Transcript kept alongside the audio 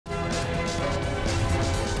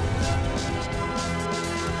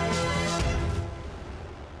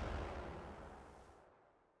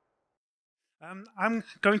I'm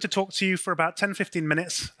going to talk to you for about 10-15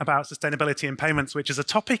 minutes about sustainability in payments, which is a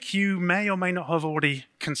topic you may or may not have already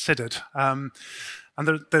considered. And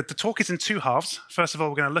the talk is in two halves. First of all,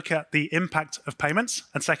 we're going to look at the impact of payments.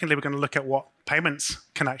 And secondly, we're going to look at what payments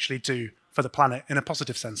can actually do for the planet in a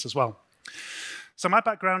positive sense as well. So my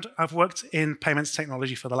background, I've worked in payments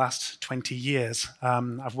technology for the last 20 years.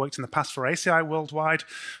 I've worked in the past for ACI worldwide,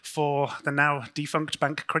 for the now defunct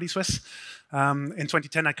bank Credit Suisse. In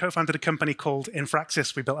 2010, I co-founded a company called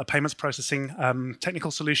Infraxis. We built a payments processing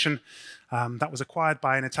technical solution that was acquired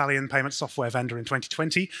by an Italian payment software vendor in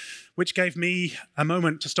 2020, which gave me a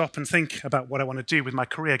moment to stop and think about what I want to do with my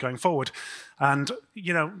career going forward. And,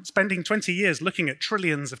 you know, spending 20 years looking at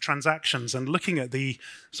trillions of transactions and looking at the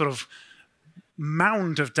sort of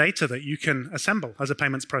mound of data that you can assemble as a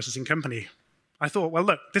payments processing company, I thought, well,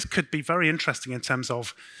 look, this could be very interesting in terms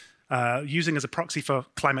of using as a proxy for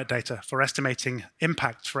climate data, for estimating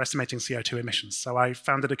impact, for estimating CO2 emissions. So I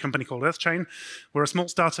founded a company called Earthchain. We're a small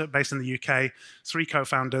startup based in the UK, 3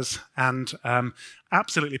 co-founders, and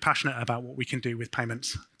absolutely passionate about what we can do with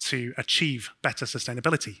payments to achieve better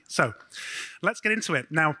sustainability. So let's get into it.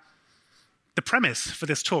 Now, the premise for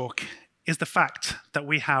this talk is the fact that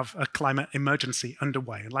we have a climate emergency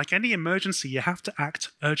underway. And like any emergency, you have to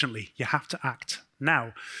act urgently. You have to act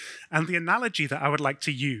now. And the analogy that I would like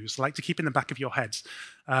to use, like to keep in the back of your heads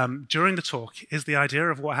during the talk, is the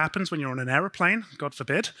idea of what happens when you're on an aeroplane, God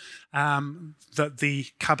forbid, that the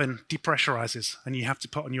cabin depressurizes and you have to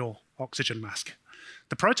put on your oxygen mask.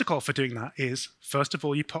 The protocol for doing that is, first of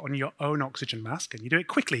all, you put on your own oxygen mask, and you do it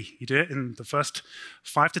quickly. You do it in the first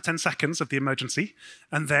 5 to 10 seconds of the emergency,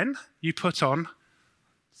 and then you put on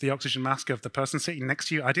the oxygen mask of the person sitting next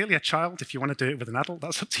to you, ideally a child. If you want to do it with an adult,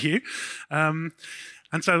 that's up to you. And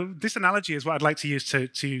so this analogy is what I'd like to use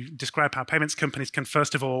to describe how payments companies can,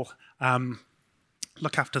 first of all,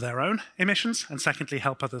 look after their own emissions, and secondly,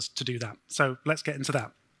 help others to do that. So let's get into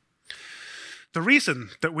that. The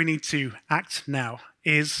reason that we need to act now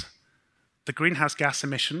is the greenhouse gas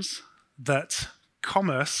emissions that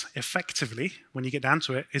commerce effectively, when you get down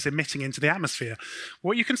to it, is emitting into the atmosphere.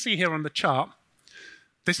 What you can see here on the chart,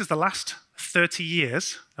 this is the last 30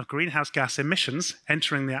 years of greenhouse gas emissions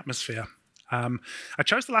entering the atmosphere. I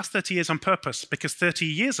chose the last 30 years on purpose because 30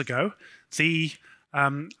 years ago, the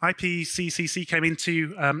IPCC came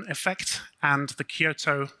into effect, and the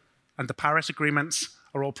Kyoto and the Paris agreements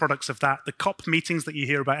are all products of that. The COP meetings that you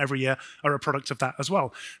hear about every year are a product of that as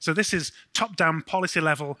well. So this is top-down policy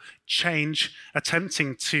level change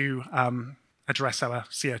attempting to address our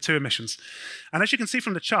CO2 emissions. And as you can see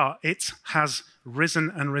from the chart, it has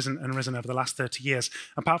risen and risen and risen over the last 30 years.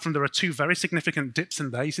 Apart from there are 2 very significant dips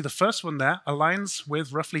in there. You see the first one there aligns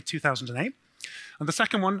with roughly 2008, and the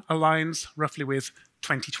second one aligns roughly with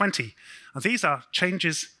 2020. And these are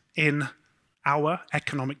changes in our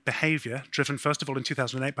economic behavior, driven first of all in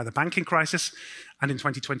 2008 by the banking crisis and in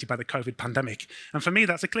 2020 by the COVID pandemic. And for me,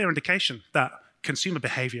 that's a clear indication that consumer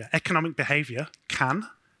behavior, economic behavior, can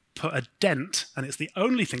put a dent, and it's the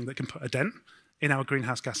only thing that can put a dent in our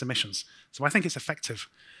greenhouse gas emissions. So I think it's effective.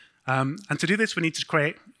 And to do this, we need to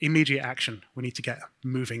create immediate action. We need to get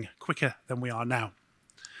moving quicker than we are now.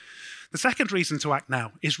 The second reason to act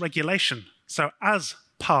now is regulation. So as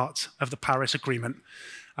part of the Paris Agreement,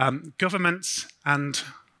 governments and,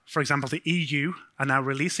 for example, the EU are now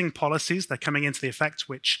releasing policies. They're coming into the effect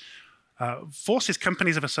which forces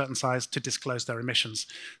companies of a certain size to disclose their emissions.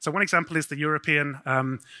 So one example is the European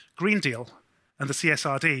Green Deal and the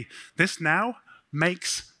CSRD. This now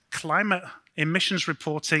makes climate emissions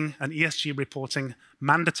reporting and ESG reporting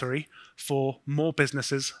mandatory for more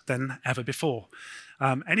businesses than ever before.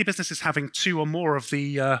 Any businesses having 2 or more of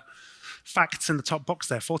the facts in the top box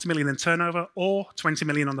there, 40 million in turnover or 20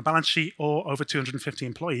 million on the balance sheet or over 250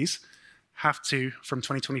 employees, have to, from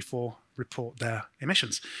 2024, report their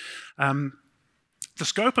emissions. The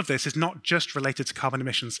scope of this is not just related to carbon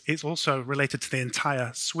emissions, it's also related to the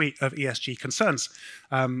entire suite of ESG concerns.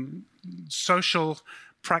 Social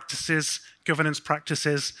practices, governance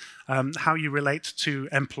practices, how you relate to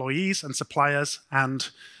employees and suppliers,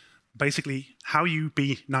 and basically how you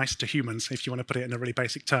be nice to humans, if you want to put it in a really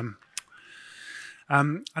basic term.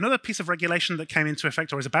 Another piece of regulation that came into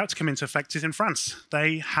effect or is about to come into effect is in France.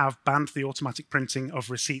 They have banned the automatic printing of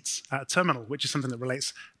receipts at a terminal, which is something that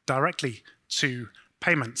relates directly to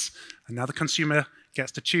payments. And now the consumer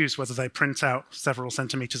gets to choose whether they print out several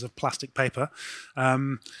centimeters of plastic paper.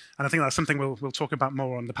 And I think that's something we'll talk about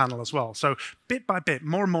more on the panel as well. So bit by bit,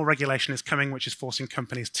 more and more regulation is coming, which is forcing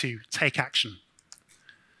companies to take action.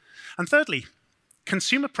 And thirdly,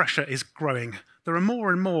 consumer pressure is growing. There are more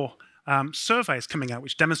and more surveys coming out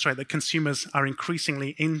which demonstrate that consumers are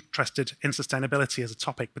increasingly interested in sustainability as a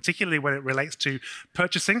topic, particularly when it relates to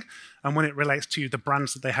purchasing and when it relates to the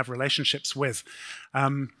brands that they have relationships with.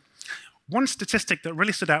 One statistic that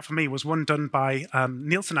really stood out for me was one done by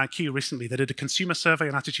Nielsen IQ recently. They did a consumer survey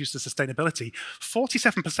on attitudes to sustainability.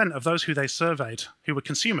 47% of those who they surveyed, who were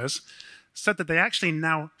consumers, said that they actually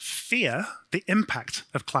now fear the impact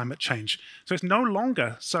of climate change. So it's no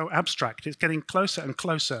longer so abstract. It's getting closer and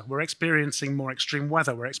closer. We're experiencing more extreme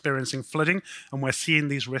weather. We're experiencing flooding, and we're seeing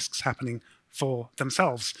these risks happening for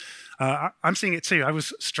themselves. I'm seeing it too. I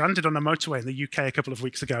was stranded on a motorway in the UK a couple of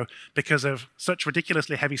weeks ago because of such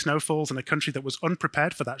ridiculously heavy snowfalls in a country that was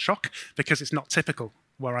unprepared for that shock, because it's not typical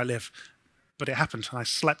where I live. But it happened, and I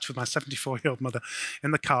slept with my 74-year-old mother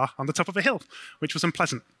in the car on the top of a hill, which was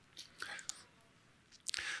unpleasant.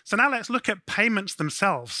 So now let's look at payments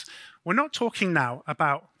themselves. We're not talking now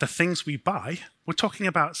about the things we buy. We're talking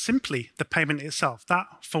about simply the payment itself, that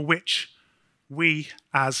for which we,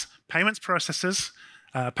 as payments processors,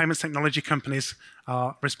 payments technology companies,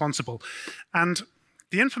 are responsible. And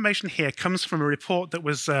the information here comes from a report that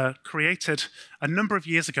was created a number of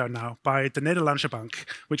years ago now by the Nederlandse Bank,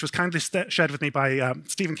 which was kindly shared with me by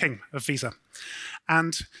Stephen King of Visa.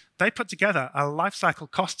 And they put together a lifecycle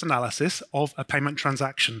cost analysis of a payment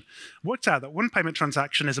transaction. Worked out that one payment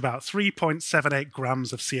transaction is about 3.78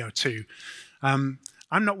 grams of CO2.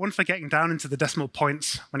 I'm not one for getting down into the decimal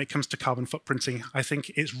points when it comes to carbon footprinting. I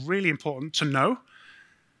think it's really important to know,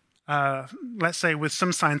 let's say with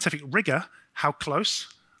some scientific rigor, how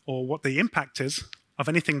close or what the impact is of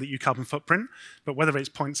anything that you carbon footprint, but whether it's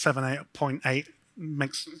 0.78 or 0.8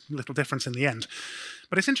 makes little difference in the end.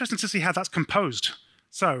 But it's interesting to see how that's composed.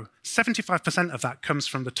 So 75% of that comes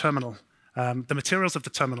from the terminal, the materials of the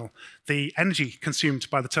terminal, the energy consumed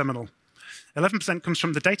by the terminal. 11% comes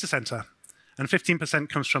from the data center, and 15%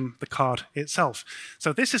 comes from the card itself.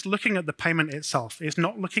 So this is looking at the payment itself. It's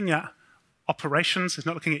not looking at operations. It's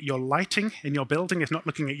not looking at your lighting in your building. It's not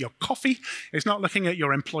looking at your coffee. It's not looking at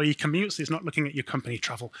your employee commutes. It's not looking at your company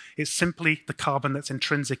travel. It's simply the carbon that's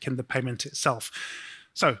intrinsic in the payment itself.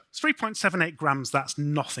 So 3.78 grams, that's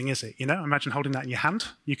nothing, is it? You know, imagine holding that in your hand.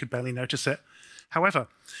 You could barely notice it. However,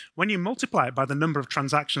 when you multiply it by the number of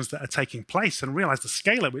transactions that are taking place and realize the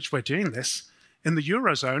scale at which we're doing this, in the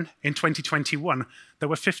Eurozone in 2021, there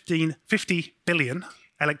were 50 billion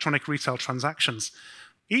electronic retail transactions.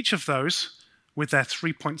 Each of those, with their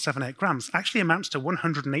 3.78 grams, actually amounts to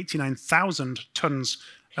 189,000 tons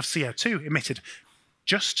of CO2 emitted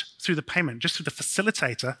just through the payment, just through the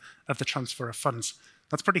facilitator of the transfer of funds.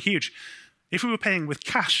 That's pretty huge. If we were paying with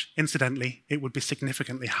cash, incidentally, it would be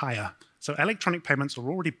significantly higher. So electronic payments are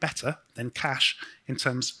already better than cash in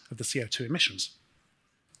terms of the CO2 emissions.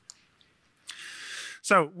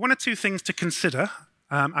 So one or two things to consider.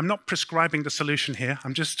 I'm not prescribing the solution here.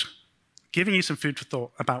 I'm just giving you some food for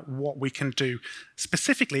thought about what we can do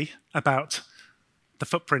specifically about the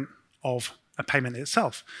footprint of a payment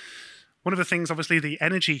itself. One of the things, obviously, the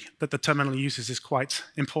energy that the terminal uses is quite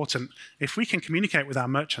important. If we can communicate with our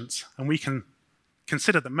merchants and we can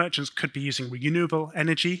consider that merchants could be using renewable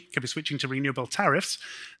energy, could be switching to renewable tariffs,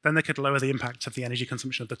 then they could lower the impact of the energy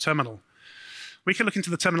consumption of the terminal. We could look into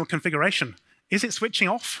the terminal configuration. Is it switching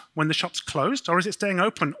off when the shop's closed, or is it staying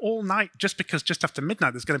open all night just because just after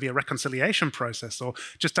midnight there's going to be a reconciliation process, or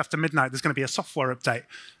just after midnight there's going to be a software update?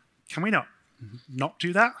 Can we not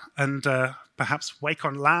do that and perhaps wake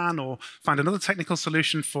on LAN or find another technical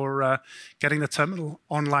solution for getting the terminal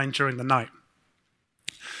online during the night?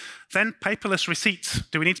 Then paperless receipts.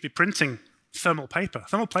 Do we need to be printing thermal paper?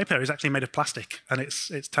 Thermal paper is actually made of plastic, and it's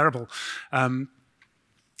terrible.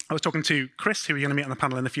 I was talking to Chris, who we're going to meet on the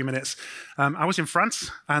panel in a few minutes. I was in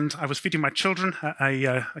France, and I was feeding my children at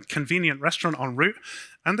a convenient restaurant en route,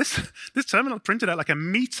 and this terminal printed out like a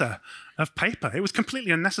meter of paper. It was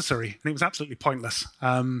completely unnecessary, and it was absolutely pointless.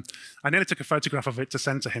 I nearly took a photograph of it to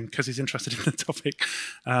send to him because he's interested in the topic.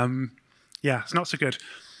 Yeah, it's not so good.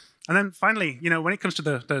 And then finally, when it comes to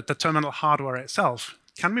the terminal hardware itself,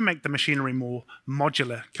 can we make the machinery more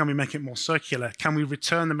modular? Can we make it more circular? Can we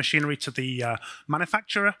return the machinery to the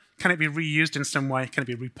manufacturer? Can it be reused in some way? Can it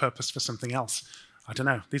be repurposed for something else? I don't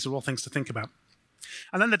know. These are all things to think about.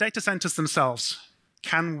 And then the data centers themselves.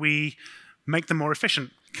 Can we make them more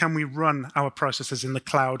efficient? Can we run our processes in the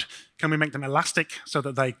cloud? Can we make them elastic so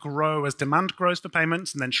that they grow as demand grows for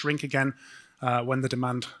payments and then shrink again when the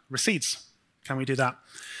demand recedes? Can we do that?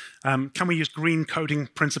 Can we use green coding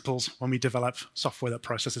principles when we develop software that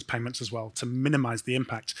processes payments as well to minimize the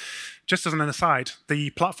impact? Just as an aside,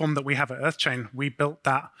 the platform that we have at Earthchain, we built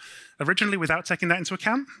that originally without taking that into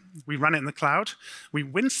account. We ran it in the cloud. We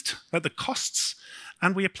winced at the costs,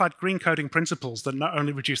 and we applied green coding principles that not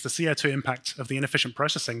only reduced the CO2 impact of the inefficient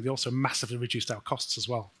processing, they also massively reduced our costs as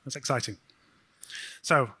well. That's exciting.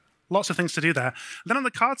 So lots of things to do there. Then on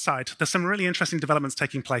the card side, there's some really interesting developments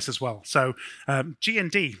taking place as well. So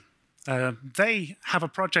G&D, they have a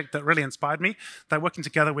project that really inspired me. They're working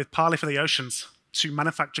together with Parley for the Oceans to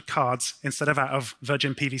manufacture cards instead of out of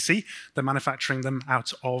virgin PVC. They're manufacturing them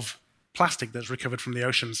out of plastic that's recovered from the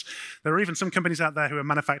oceans. There are even some companies out there who are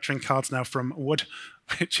manufacturing cards now from wood,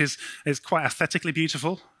 which is quite aesthetically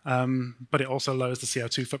beautiful, but it also lowers the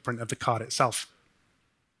CO2 footprint of the card itself.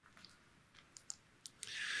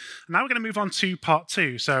 Now we're going to move on to part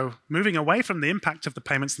two. So moving away from the impact of the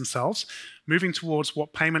payments themselves, moving towards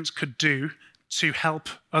what payments could do to help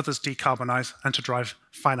others decarbonize and to drive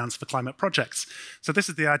finance for climate projects. So this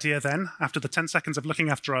is the idea then, after the 10 seconds of looking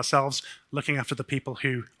after ourselves, looking after the people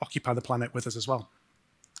who occupy the planet with us as well.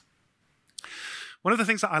 One of the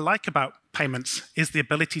things that I like about payments is the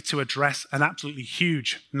ability to address an absolutely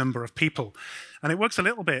huge number of people. And it works a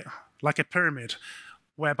little bit like a pyramid,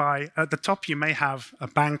 whereby at the top you may have a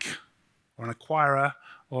bank or an acquirer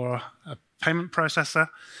or a payment processor.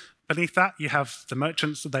 Beneath that, you have the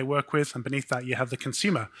merchants that they work with, and beneath that, you have the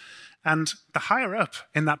consumer. And the higher up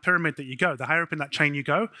in that pyramid that you go, the higher up in that chain you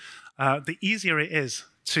go, the easier it is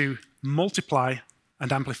to multiply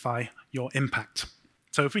and amplify your impact.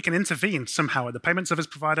 So if we can intervene somehow at the payment service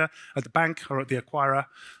provider, at the bank, or at the acquirer,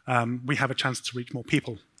 we have a chance to reach more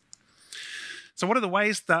people. So what are the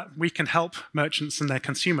ways that we can help merchants and their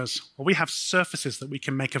consumers? Well, we have surfaces that we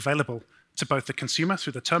can make available to both the consumer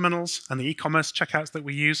through the terminals and the e-commerce checkouts that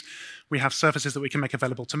we use. We have services that we can make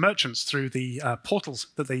available to merchants through the portals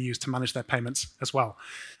that they use to manage their payments as well.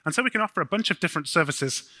 And so we can offer a bunch of different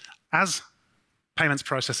services as payments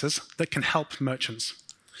processors that can help merchants.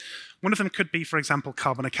 One of them could be, for example,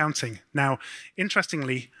 carbon accounting. Now,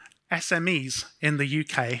 interestingly, SMEs in the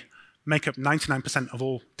UK make up 99% of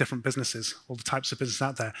all different businesses, all the types of business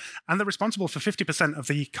out there. And they're responsible for 50% of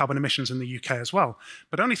the carbon emissions in the UK as well.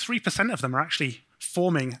 But only 3% of them are actually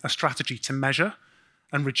forming a strategy to measure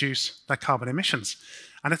and reduce their carbon emissions.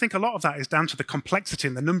 And I think a lot of that is down to the complexity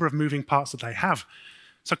and the number of moving parts that they have.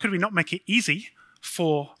 So could we not make it easy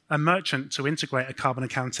for a merchant to integrate a carbon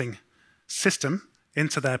accounting system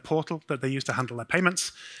into their portal that they use to handle their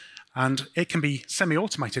payments? And it can be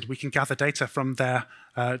semi-automated. We can gather data from their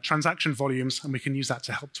transaction volumes, and we can use that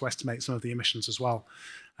to help to estimate some of the emissions as well.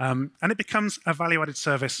 And it becomes a value-added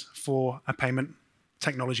service for a payment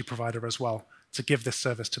technology provider as well, to give this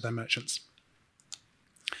service to their merchants.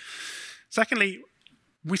 Secondly,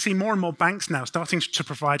 we see more and more banks now starting to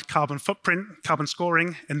provide carbon footprint, carbon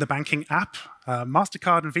scoring in the banking app.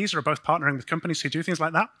 MasterCard and Visa are both partnering with companies who do things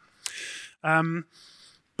like that.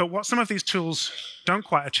 But what some of these tools don't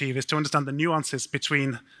quite achieve is to understand the nuances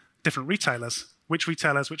between different retailers,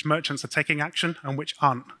 which merchants are taking action and which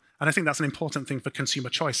aren't. And I think that's an important thing for consumer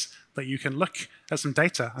choice, that you can look at some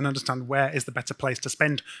data and understand where is the better place to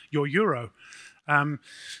spend your euro.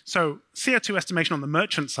 So CO2 estimation on the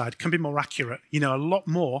merchant side can be more accurate. You know a lot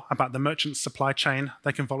more about the merchant's supply chain.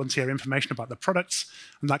 They can volunteer information about the products,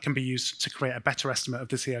 and that can be used to create a better estimate of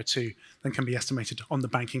the CO2 than can be estimated on the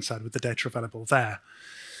banking side with the data available there.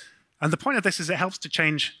 And the point of this is it helps to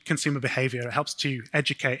change consumer behavior. It helps to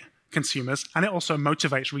educate consumers, and it also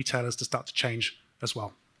motivates retailers to start to change as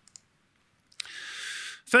well.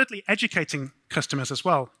 Thirdly, educating customers as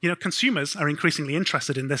well. You know, consumers are increasingly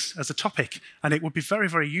interested in this as a topic, and it would be very,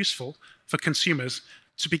 very useful for consumers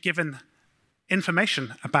to be given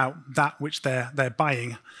information about that which they're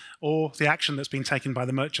buying, or the action that's been taken by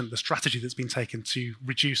the merchant, the strategy that's been taken to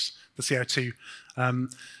reduce the CO2. And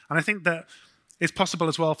I think that it's possible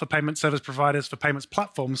as well for payment service providers, for payments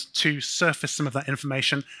platforms, to surface some of that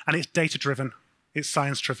information, and it's data-driven, it's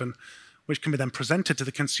science-driven, which can be then presented to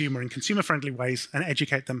the consumer in consumer-friendly ways and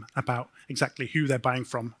educate them about exactly who they're buying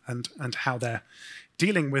from and how they're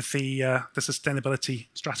dealing with the sustainability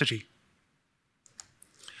strategy.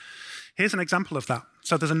 Here's an example of that.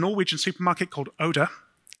 So there's a Norwegian supermarket called Oda,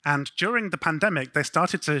 and during the pandemic, they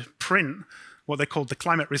started to print what they called the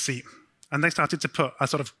climate receipt. And they started to put a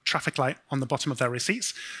sort of traffic light on the bottom of their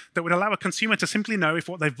receipts that would allow a consumer to simply know if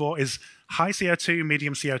what they've bought is high CO2,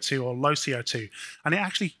 medium CO2, or low CO2. And it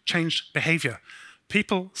actually changed behavior.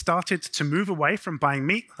 people started to move away from buying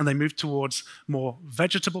meat and they moved towards more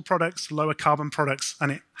vegetable products, lower carbon products,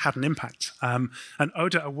 and it had an impact. And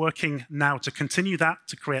Oda are working now to continue that,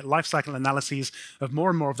 to create life cycle analyses of more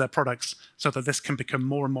and more of their products so that this can become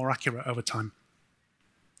more and more accurate over time.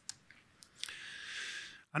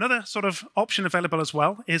 Another sort of option available as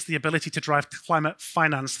well is the ability to drive climate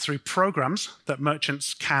finance through programs that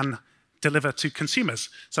merchants can deliver to consumers,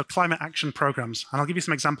 so climate action programs. And I'll give you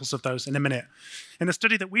some examples of those in a minute. In a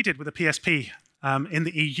study that we did with the PSP in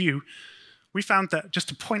the EU, we found that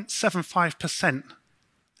just a 0.75%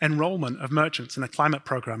 enrollment of merchants in a climate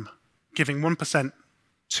program, giving 1%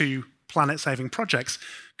 to planet-saving projects,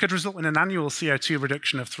 could result in an annual CO2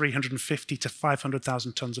 reduction of 350 to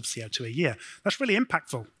 500,000 tons of CO2 a year. That's really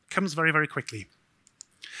impactful. Comes very, very quickly.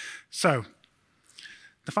 So,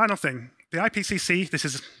 the final thing, the IPCC, this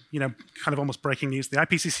is kind of almost breaking news, the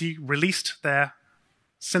IPCC released their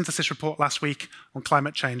synthesis report last week on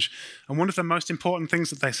climate change. And one of the most important things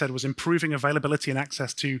that they said was improving availability and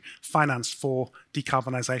access to finance for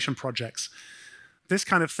decarbonization projects. This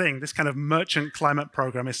kind of thing, this kind of merchant climate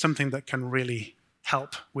program is something that can really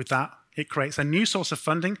help with that. It creates a new source of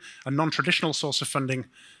funding, a non-traditional source of funding,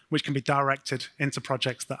 which can be directed into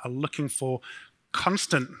projects that are looking for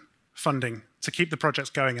constant funding to keep the projects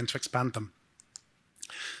going and to expand them.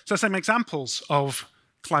 So some examples of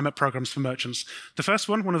climate programs for merchants. The first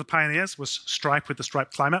one of the pioneers, was Stripe with the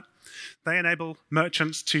Stripe Climate. They enable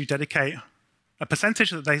merchants to dedicate a percentage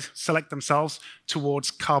that they select themselves towards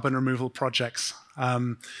carbon removal projects.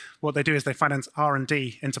 What they do is they finance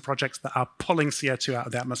R&D into projects that are pulling CO2 out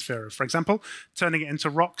of the atmosphere. For example, turning it into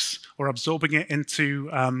rocks or absorbing it into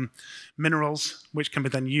minerals, which can be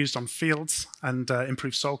then used on fields and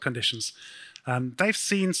improve soil conditions. They've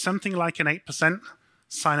seen something like an 8%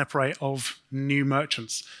 sign-up rate of new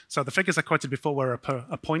merchants. So the figures I quoted before were a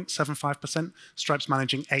 0.75%. Stripe's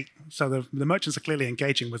managing 8%. So the merchants are clearly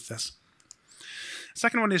engaging with this.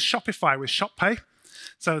 Second one is Shopify with ShopPay.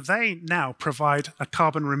 So they now provide a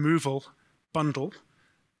carbon removal bundle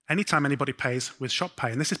anytime anybody pays with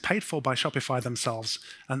ShopPay. And this is paid for by Shopify themselves.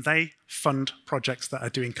 And they fund projects that are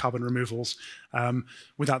doing carbon removals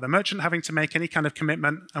without the merchant having to make any kind of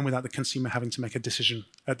commitment and without the consumer having to make a decision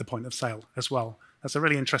at the point of sale as well. That's a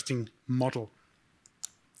really interesting model.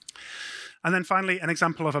 And then finally, an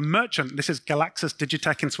example of a merchant. This is Galaxus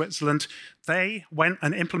Digitech in Switzerland. They went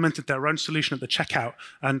and implemented their own solution at the checkout.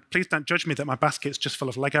 And please don't judge me that my basket's just full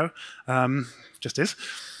of Lego. Just is.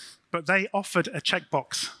 But they offered a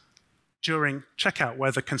checkbox during checkout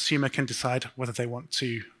where the consumer can decide whether they want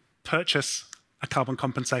to purchase a carbon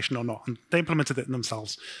compensation or not. And they implemented it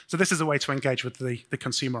themselves. So this is a way to engage with the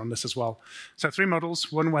consumer on this as well. So 3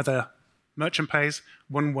 models, one where the merchant pays,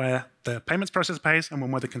 one where the payments processor pays, and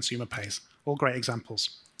one where the consumer pays. All great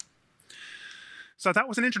examples. So that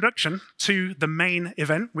was an introduction to the main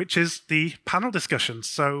event, which is the panel discussion.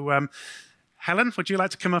 So Helen, would you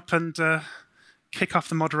like to come up and kick off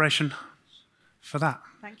the moderation for that?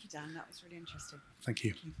 Thank you, Dan. That was really interesting. Thank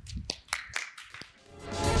you.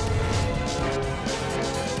 Thank you.